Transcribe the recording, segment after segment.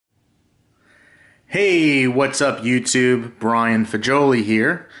Hey, what's up YouTube? Brian Fagioli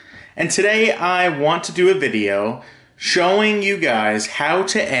here. And today I want to do a video showing you guys how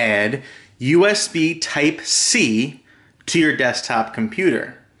to add USB Type-C to your desktop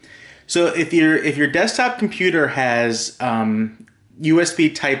computer. So if your desktop computer has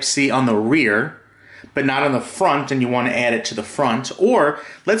USB Type-C on the rear, but not on the front, and you want to add it to the front, or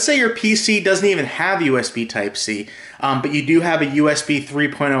let's say your PC doesn't even have USB Type-C, but you do have a USB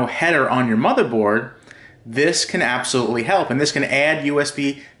 3.0 header on your motherboard, this can absolutely help, and this can add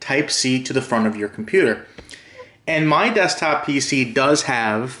USB Type-C to the front of your computer. And my desktop PC does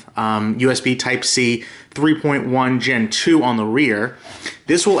have USB Type-C 3.1 Gen 2 on the rear.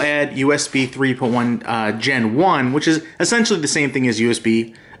 This will add USB 3.1 Gen 1, which is essentially the same thing as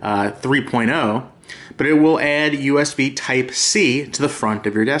USB 3.0. But it will add USB Type-C to the front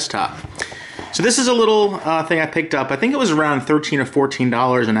of your desktop. So this is a little thing I picked up. I think it was around $13 or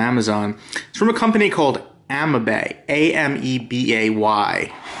 $14 on Amazon. It's from a company called Amebay,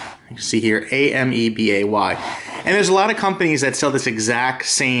 A-M-E-B-A-Y. You can see here, A-M-E-B-A-Y. And there's a lot of companies that sell this exact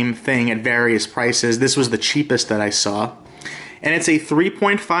same thing at various prices. This was the cheapest that I saw. And it's a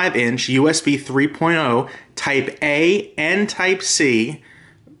 3.5-inch USB 3.0 Type A and Type C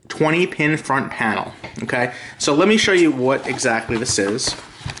 20-pin front panel. Okay, so let me show you what exactly this is.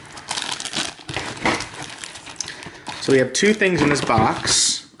 So we have two things in this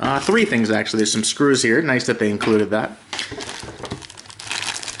box. Three things actually. There's some screws here. Nice that they included that.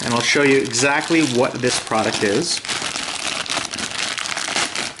 And I'll show you exactly what this product is.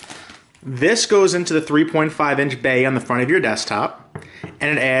 This goes into the 3.5-inch bay on the front of your desktop,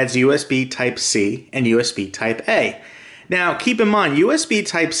 and it adds USB Type-C and USB Type-A. Now, keep in mind, USB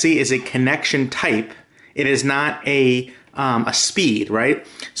Type-C is a connection type. It is not a speed, right?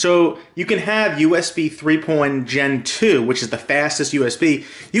 So you can have USB 3.1 Gen 2, which is the fastest USB.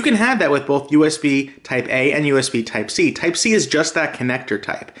 You can have that with both USB Type-A and USB Type-C. Type-C is just that connector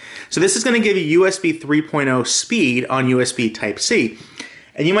type. So this is going to give you USB 3.0 speed on USB Type-C.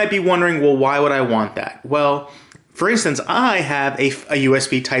 And you might be wondering, well, why would I want that? Well, for instance, I have a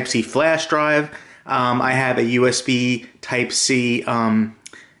USB Type-C flash drive. I have a USB Type-C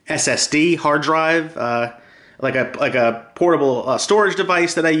SSD hard drive, like a portable storage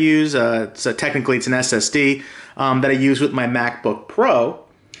device that I use. So technically it's an SSD that I use with my MacBook Pro.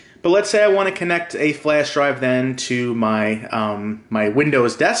 But let's say I want to connect a flash drive then to my my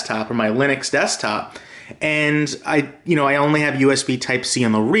Windows desktop or my Linux desktop, and I only have USB Type-C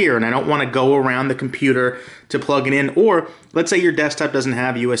on the rear, and I don't want to go around the computer to plug it in. Or let's say your desktop doesn't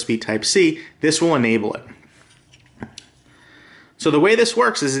have USB Type-C, this will enable it. So the way this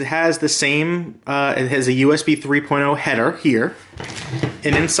works is it has the same, it has a USB 3.0 header here,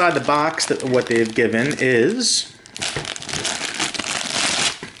 and inside the box what they've given is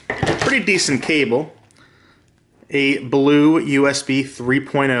a pretty decent cable, a blue USB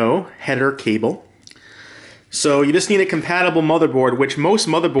 3.0 header cable. So you just need a compatible motherboard, which most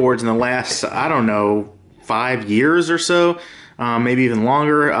motherboards in the last, I don't know, 5 years or so, maybe even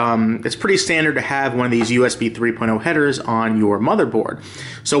longer, it's pretty standard to have one of these USB 3.0 headers on your motherboard.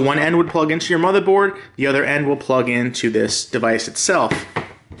 So one end would plug into your motherboard, the other end will plug into this device itself.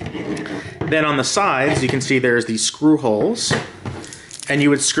 Then on the sides, you can see there's these screw holes, and you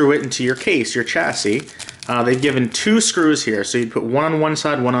would screw it into your case, your chassis. They've given two screws here, so you'd put one on one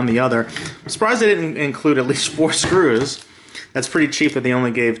side, one on the other. I'm surprised they didn't include at least 4 screws. That's pretty cheap that they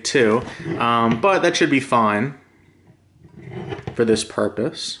only gave 2, but that should be fine for this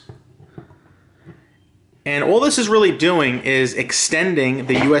purpose. And all this is really doing is extending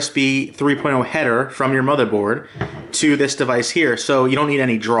the USB 3.0 header from your motherboard to this device here. So you don't need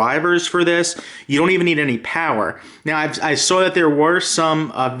any drivers for this. You don't even need any power. Now I saw that there were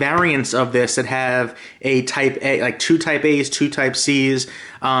some variants of this that have a Type A, like 2 Type A's, 2 Type C's.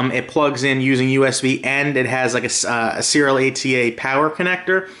 It plugs in using USB, and it has like a serial ATA power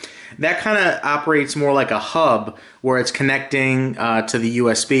connector. That kind of operates more like a hub, where it's connecting to the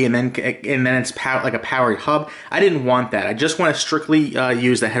USB, and then it's like a powered hub. I didn't want that. I just want to strictly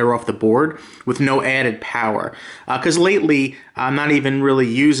use the header off the board with no added power. Because lately, I'm not even really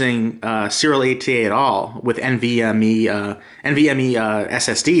using serial ATA at all with NVMe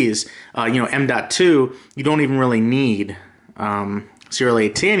SSDs. M.2, you don't even really need serial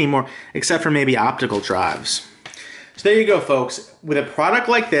ATA anymore, except for maybe optical drives. So there you go, folks. With a product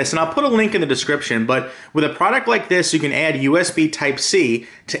like this, and I'll put a link in the description, but with a product like this, you can add USB Type-C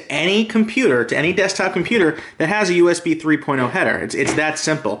to any computer, to any desktop computer that has a USB 3.0 header. It's that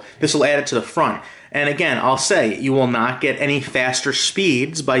simple. This will add it to the front. And again, I'll say you will not get any faster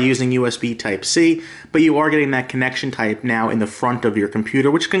speeds by using USB Type-C, but you are getting that connection type now in the front of your computer,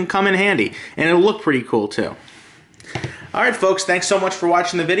 which can come in handy, and it'll look pretty cool too. All right, folks, thanks so much for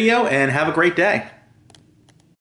watching the video, and have a great day.